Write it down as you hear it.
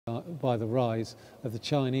by the rise of the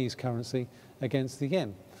Chinese currency against the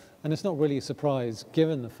yen. And it's not really a surprise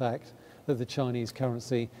given the fact that the Chinese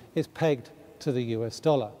currency is pegged to the US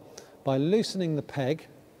dollar. By loosening the peg,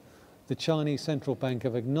 the Chinese central bank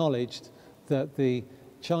have acknowledged that the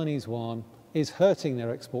Chinese yuan is hurting their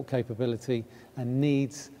export capability and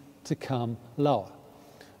needs to come lower.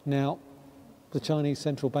 Now, the Chinese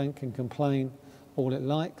central bank can complain all it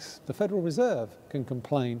likes. The Federal Reserve can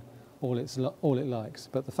complain all it likes.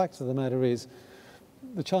 But the fact of the matter is,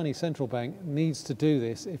 the Chinese central bank needs to do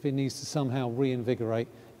this if it needs to somehow reinvigorate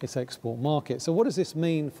its export market. So what does this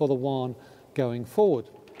mean for the yuan going forward?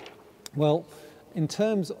 Well, in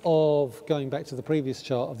terms of going back to the previous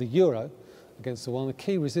chart of the euro against the yuan, the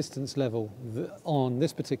key resistance level on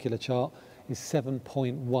this particular chart is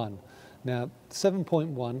 7.1. Now,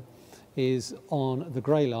 7.1 is on the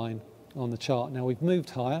grey line on the chart. Now, we've moved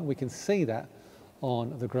higher. We can see that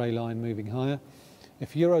on the grey line moving higher.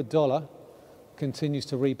 If euro dollar continues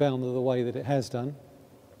to rebound the way that it has done,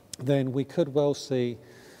 then we could well see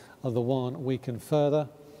the yuan weaken further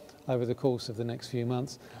over the course of the next few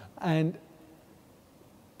months. And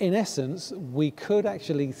in essence, we could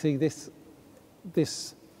actually see this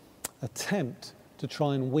attempt to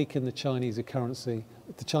try and weaken the Chinese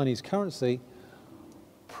currency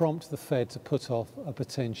prompt the Fed to put off a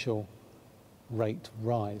potential rate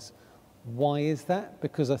rise. Why is that?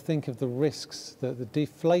 Because I think of the risks that the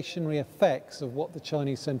deflationary effects of what the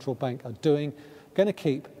Chinese central bank are doing is going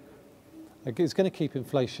to keep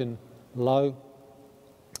inflation low,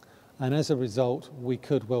 and as a result we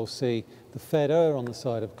could well see the Fed err on the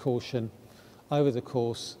side of caution over the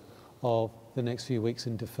course of the next few weeks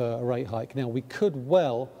and defer a rate hike. Now, we could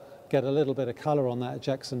well get a little bit of colour on that at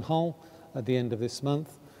Jackson Hole at the end of this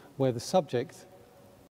month, where the subject